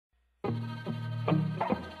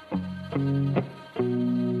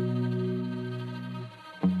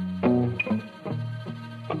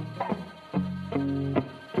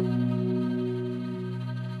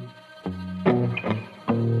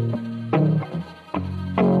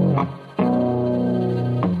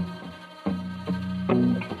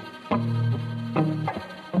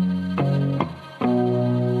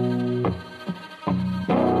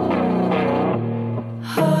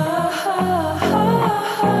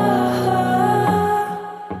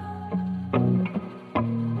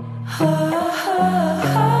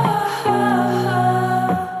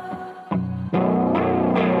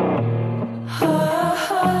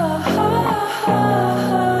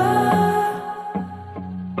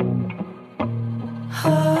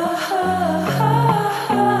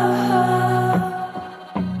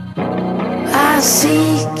I'll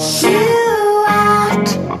seek you out,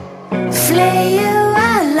 flay you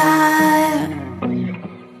alive.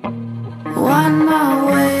 One more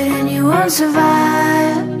word and you won't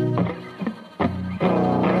survive.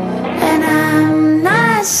 And I'm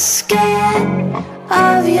not scared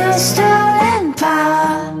of your stolen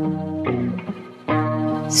power.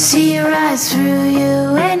 See right through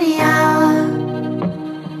you anyhow.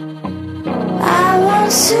 I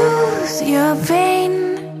won't soothe your pain.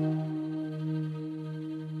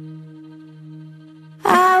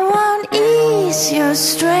 I won't ease your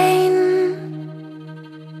strain.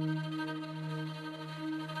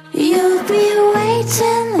 You'll be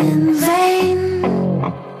waiting in vain.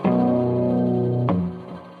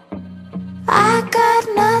 I got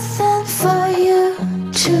nothing for you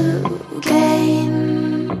to gain.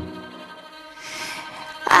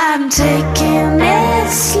 I'm taking it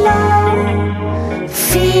slow,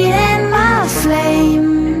 feeding my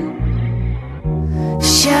flame,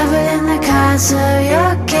 shoveling the cards of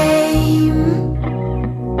your game.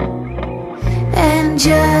 And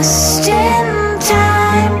just in time